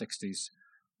twice in the '60s,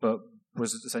 but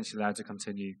was essentially allowed to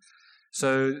continue.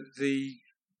 So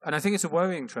and I think it's a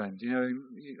worrying trend.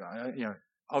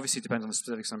 Obviously it depends on the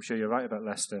specifics. I'm sure you're right about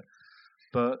Leicester,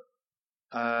 but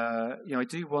I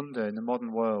do wonder in the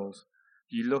modern world.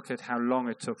 You look at how long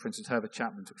it took. For instance, Herbert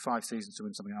Chapman took 5 seasons to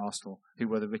win something at Arsenal, who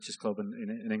were the richest club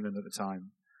in England at the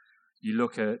time. You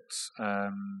look at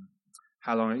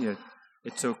how long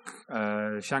it took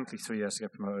Shankly 3 years to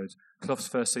get promoted. Clough's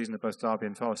first season at both Derby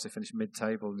and Forest, they finished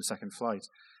mid-table in the second flight.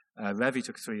 Revie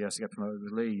took 3 years to get promoted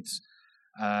with Leeds.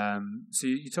 So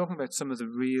you're talking about some of the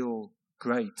real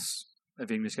greats of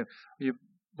the English game.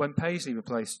 When Paisley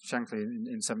replaced Shankly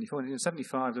in 74, in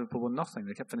 75, Liverpool won nothing.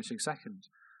 They kept finishing second.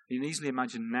 You can easily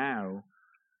imagine now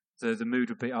the mood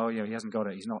would be, he hasn't got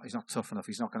it. He's not tough enough.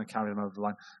 He's not going to carry them over the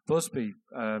line. Busby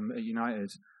at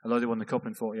United, although they won the cup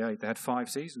in '48, they had 5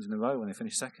 seasons in a row when they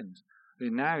finished second.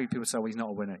 Now people say, he's not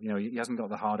a winner. He hasn't got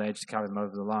the hard edge to carry them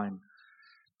over the line.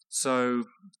 So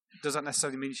does that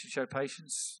necessarily mean you should show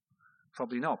patience?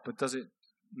 Probably not. But does it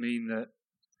mean that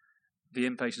the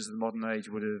impatience of the modern age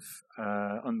would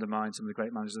have undermined some of the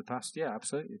great managers of the past? Yeah,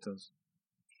 absolutely it does.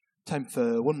 Time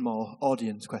for one more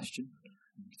audience question.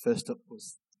 First up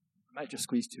was, I might just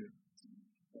squeeze 2.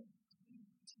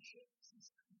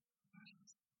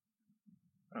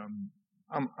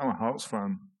 I'm a Hearts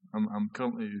fan. I'm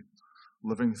currently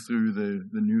living through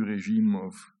the new regime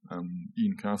of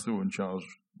Ian Cathro in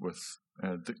charge with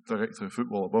director of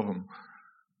football above him.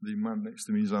 The man next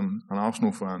to me is an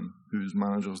Arsenal fan whose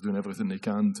manager's doing everything they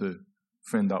can to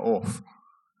fend that off.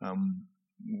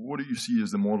 What do you see as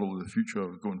the model of the future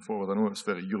going forward? I know it's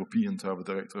very European to have a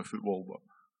director of football, but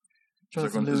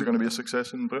is there going to be a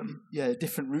success in Britain? Yeah,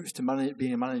 different routes to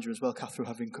being a manager as well. Cathro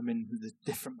having come in with a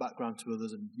different background to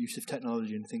others and use of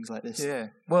technology and things like this. Yeah,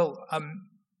 well,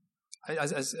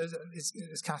 as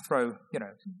Cathro,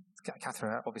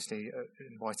 Cathro obviously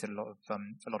invited a lot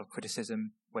of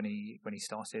criticism when he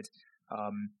started.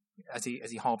 Has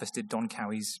he harvested Don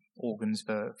Cowie's organs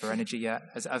for energy yet?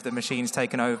 Have the machines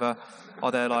taken over?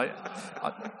 Are they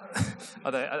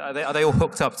are they all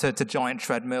hooked up to giant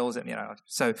treadmills? And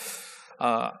so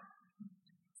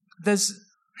there's.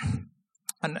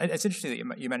 And it's interesting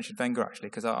that you mentioned Wenger actually,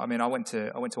 because I went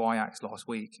to Ajax last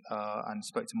week and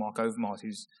spoke to Mark Overmars,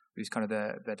 who's kind of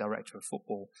their director of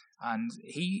football, and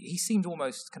he seemed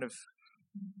almost kind of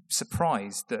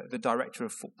surprised that the director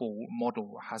of football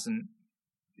model hasn't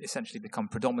essentially become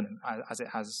predominant as it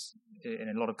has in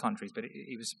a lot of countries, but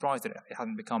he was surprised that it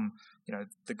hadn't become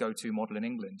the go-to model in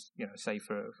England, say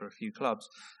for a few clubs,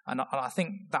 and I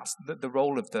think that's the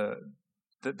role of the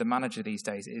manager these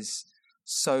days is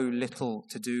so little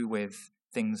to do with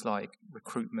things like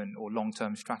recruitment or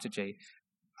long-term strategy.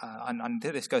 And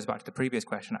this goes back to the previous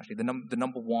question, actually. The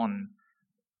number one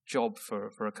job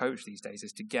for a coach these days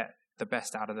is to get the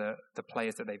best out of the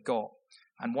players that they've got.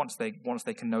 And once they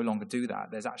can no longer do that,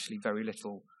 there's actually very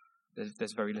little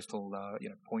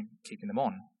point keeping them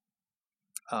on.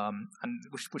 And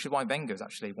which is why Wenger is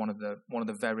actually one of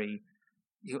the very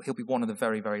he'll be one of the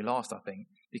very, very last, I think,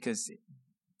 because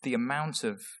the amount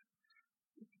of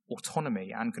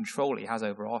autonomy and control he has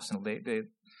over Arsenal,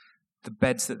 the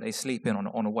beds that they sleep in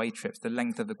on away trips, the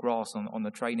length of the grass on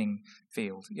the training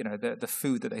field, the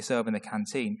food that they serve in the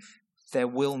canteen, there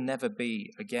will never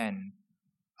be again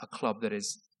a club that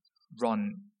is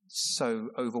run so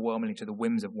overwhelmingly to the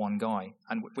whims of one guy,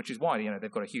 and which is why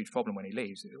they've got a huge problem when he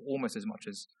leaves, almost as much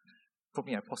as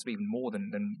probably possibly even more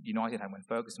than United had when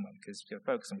Ferguson went, because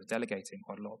Ferguson was delegating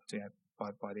quite a lot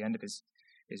by the end of his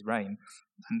reign,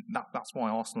 and that's why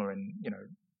Arsenal are in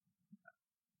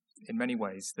many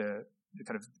ways the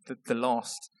kind of the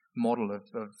last model of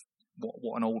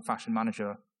what an old-fashioned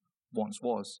manager once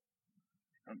was.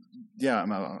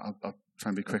 I'll try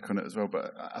and be quick on it as well,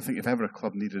 but I think if ever a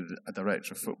club needed a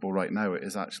director of football right now, it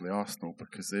is actually Arsenal,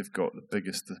 because they've got the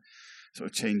biggest sort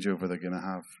of changeover they're going to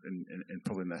have in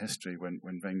probably in their history when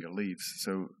Wenger leaves.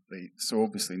 So they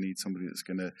obviously need somebody that's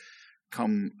going to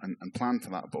come and plan for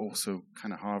that, but also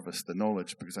kind of harvest the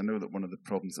knowledge, because I know that one of the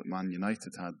problems that Man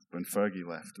United had when Fergie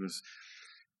left was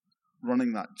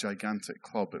running that gigantic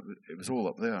club. It was all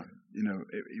up there.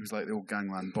 He was like the old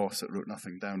gangland boss that wrote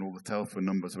nothing down. All the telephone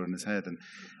numbers were in his head, and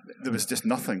there was just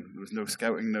nothing. There was no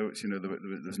scouting notes. There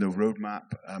was no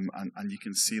roadmap, and you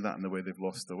can see that in the way they've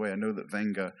lost their way. I know that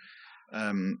Wenger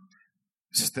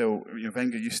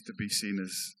Wenger used to be seen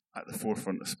as at the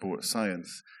forefront of sports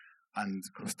science, and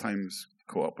of course time's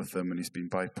caught up with him, and he's been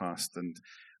bypassed, and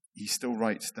he still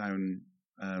writes down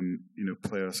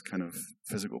players' kind of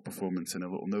physical performance in a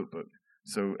little notebook.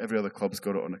 So every other club's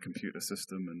got it on a computer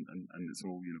system, and it's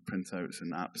all printouts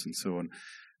and apps and so on.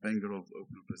 Wenger will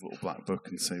open up his little black book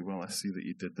and say, "Well, I see that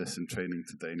you did this in training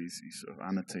today," and he's sort of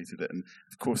annotated it. And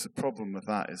of course, the problem with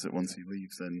that is that once he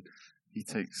leaves, then he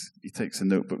takes a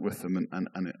notebook with him,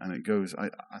 and it goes.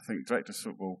 I think directors of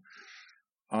football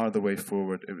are the way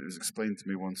forward. It was explained to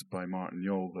me once by Martin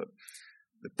Yole that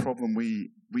the problem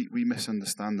we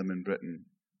misunderstand them in Britain,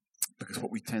 because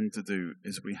what we tend to do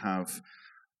is we have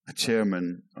a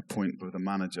chairman appoint both a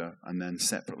manager and then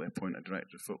separately appoint a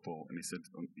director of football. And he said,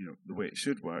 the way it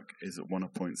should work is that one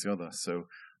appoints the other. So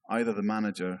either the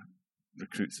manager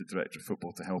recruits the director of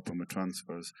football to help him with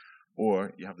transfers,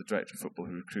 or you have the director of football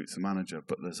who recruits the manager,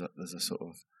 but there's a sort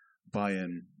of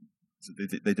buy-in. So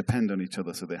they depend on each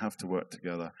other, so they have to work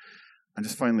together. And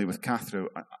just finally with Cathro,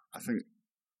 I think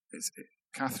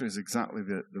Cathro is exactly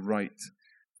the right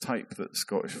type that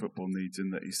Scottish football needs, in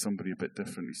that he's somebody a bit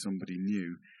different, he's somebody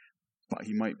new, but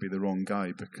he might be the wrong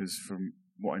guy, because from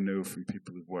what I know from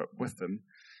people who've worked with him,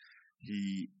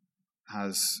 he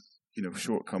has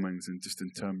shortcomings in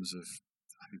terms of,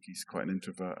 I think he's quite an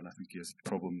introvert, and I think he has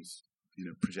problems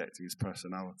projecting his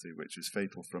personality, which is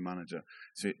fatal for a manager.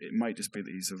 So it might just be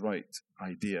that he's the right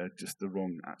idea, just the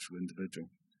wrong actual individual.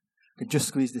 I could just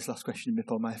squeeze this last question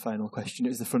before my final question. It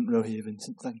was the front row here,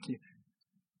 Vincent. Thank you.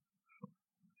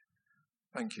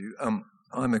 Thank you.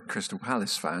 I'm a Crystal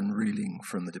Palace fan, reeling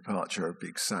from the departure of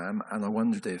Big Sam, and I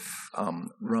wondered if,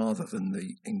 rather than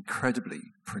the incredibly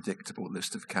predictable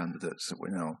list of candidates that we're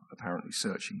now apparently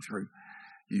searching through,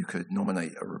 you could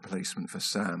nominate a replacement for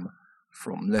Sam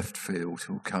from left field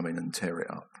who'll come in and tear it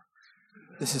up.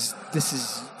 This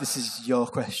is your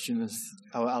question as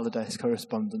our Allardyce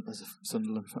correspondent as a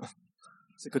Sunderland fan.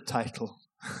 It's a good title.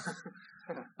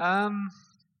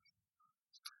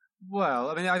 Well,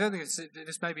 I mean, I don't think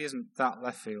this maybe isn't that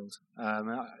left field.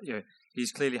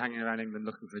 He's clearly hanging around England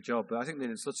looking for a job, but I think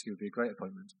Lynn Slutsky would be a great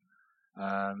appointment.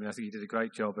 I think he did a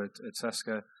great job at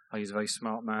Seska. He's a very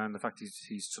smart man. The fact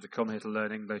he's sort of come here to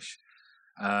learn English,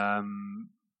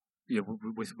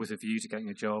 with a view to getting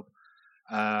a job.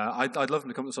 I'd love him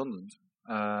to come to Sunderland.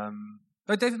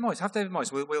 David Moyes. Have David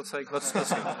Moyes. We'll take lots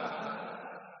of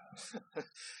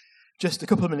Just a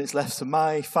couple of minutes left. So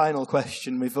my final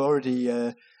question. We've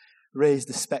already raised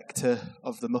the spectre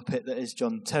of the Muppet that is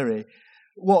John Terry.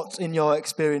 What, in your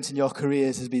experience, in your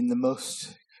careers, has been the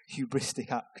most hubristic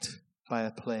act by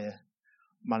a player,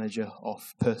 manager, or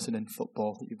person in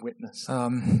football that you've witnessed?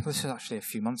 This was actually a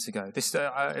few months ago.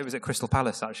 It was at Crystal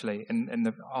Palace, actually,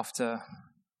 after...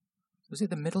 Was it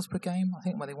the Middlesbrough game, I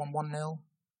think, where they won 1-0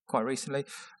 quite recently?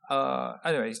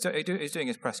 Anyway, he's doing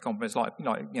his press conference like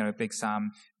Big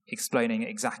Sam, explaining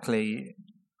exactly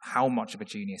how much of a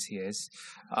genius he is,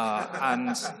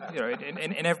 and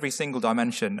in every single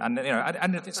dimension,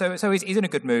 and so he's in a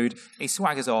good mood. He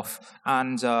swaggers off,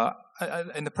 and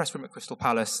in the press room at Crystal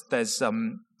Palace, there's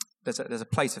a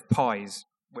plate of pies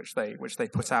which they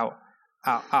put out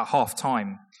at half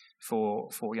time for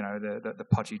the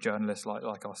pudgy journalists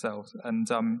like ourselves, and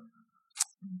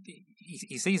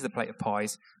he sees the plate of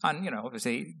pies, and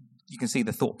obviously you can see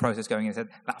the thought process going in his head.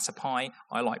 That's a pie.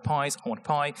 I like pies. I want a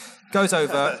pie. Goes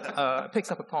over,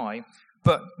 picks up a pie,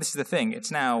 But this is the thing,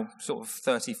 it's now sort of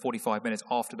 30, 45 minutes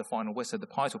after the final whistle. The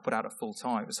pies were put out at full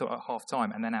time, so at half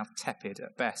time, and they're now tepid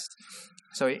at best.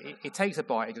 So it takes a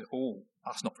bite, it goes, oh,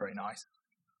 that's not very nice.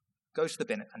 Goes to the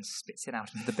bin and spits it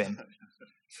out into the bin.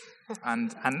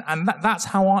 and that's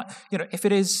how I, if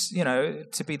it is,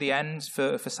 to be the end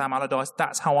for Sam Allardyce,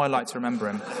 that's how I like to remember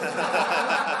him.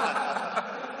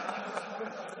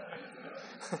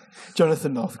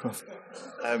 Jonathan Northcroft.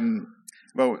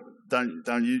 Well, Dan,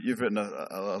 you've written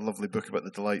a lovely book about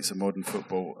the delights of modern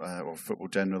football, or football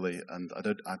generally, and I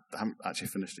haven't actually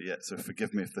finished it yet, so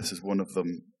forgive me if this is one of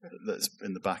them that's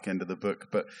in the back end of the book.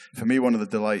 But for me, one of the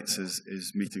delights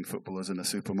is meeting footballers in a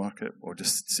supermarket, or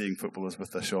just seeing footballers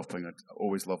with their shopping. I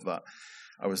always love that.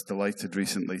 I was delighted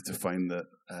recently to find that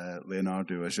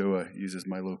Leonardo Ajoa uses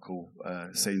my local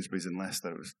Sainsbury's in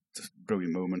Leicester. It was just a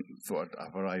brilliant moment. Thought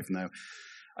I've arrived now.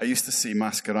 I used to see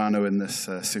Mascherano in this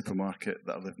supermarket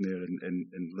that I lived near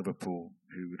in Liverpool,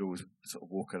 who would always sort of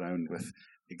walk around with,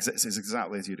 it's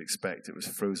exactly as you'd expect. It was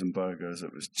frozen burgers,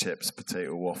 it was chips,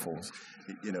 potato waffles,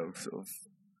 sort of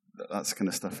that's the kind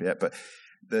of stuff he ate. But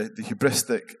the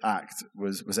hubristic act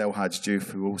was El Hadj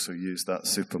Diouf, who also used that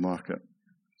supermarket.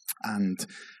 And,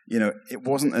 it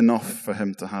wasn't enough for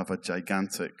him to have a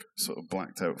gigantic sort of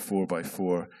blacked out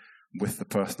 4x4 with the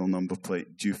personal number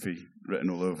plate Dioufy written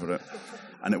all over it.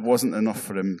 And it wasn't enough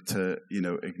for him to,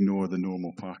 ignore the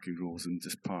normal parking rules and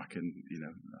just park in,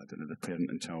 the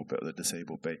parent and child bit of the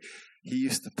disabled bay. He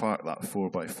used to park that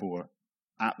 4x4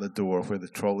 at the door where the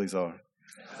trolleys are,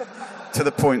 to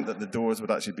the point that the doors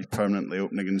would actually be permanently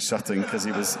opening and shutting because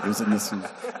he was in this.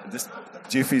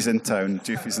 Dioufy's in town.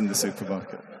 Dioufy's in the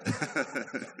supermarket.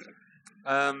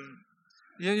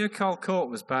 Carl Court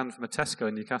was banned from a Tesco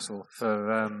in Newcastle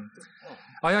for.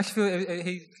 I actually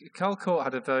feel Carl Court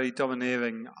had a very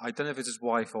domineering. I don't know if it's his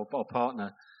wife or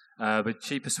partner, but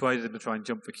she persuaded him to try and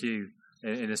jump the queue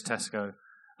in his Tesco.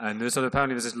 And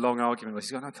apparently there's this long argument where she's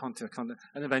going, I can't do it. And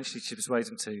eventually she persuades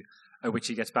him to, at which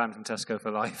he gets banned from Tesco for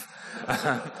life.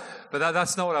 But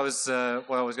that's not what I was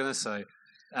going to say.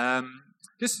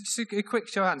 Just a quick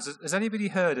show of hands. Has anybody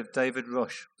heard of David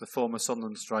Rush, the former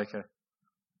Sunderland striker?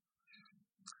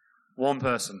 One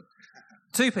person.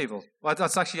 Two people. Well,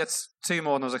 that's two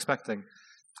more than I was expecting.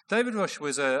 David Rush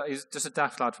he's just a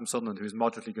daft lad from Sunderland who was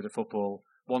moderately good at football.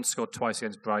 Once scored twice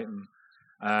against Brighton.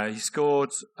 He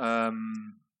scored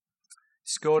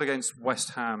against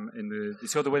West Ham he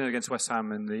scored the winner against West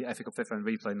Ham in the FA Cup fifth round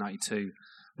replay in '92,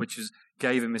 which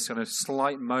gave him this kind of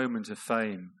slight moment of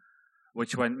fame,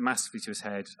 which went massively to his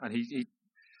head. And he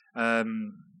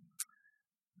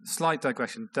slight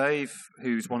digression. Dave,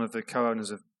 who's one of the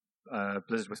co-owners of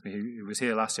Blizzard with me, who was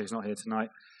here last year, he's not here tonight.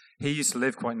 He used to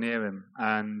live quite near him,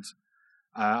 and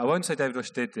I won't say David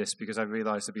Rush did this because I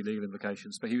realised there'd be legal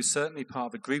implications, but he was certainly part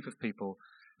of a group of people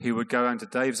who would go around to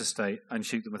Dave's estate and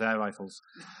shoot them with air rifles.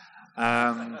 He's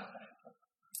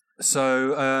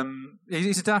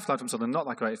a daft lad from Sunderland, not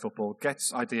that great at football,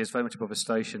 gets ideas very much above his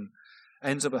station,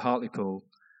 ends up at Hartlepool,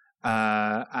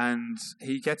 and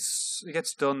he gets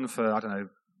done for, I don't know,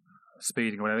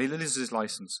 speeding or whatever. He loses his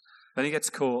licence. Then he gets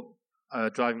caught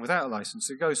driving without a licence.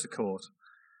 So he goes to court.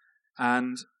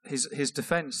 And his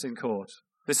defence in court,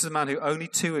 this is a man who only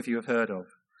two of you have heard of.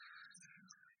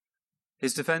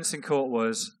 His defence in court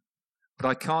was, but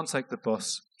I can't take the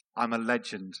bus. I'm a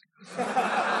legend.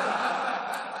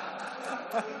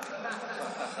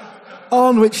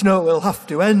 On which note we'll have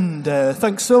to end.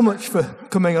 Thanks so much for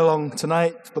coming along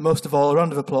tonight. But most of all, a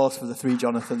round of applause for the three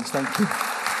Jonathans. Thank you.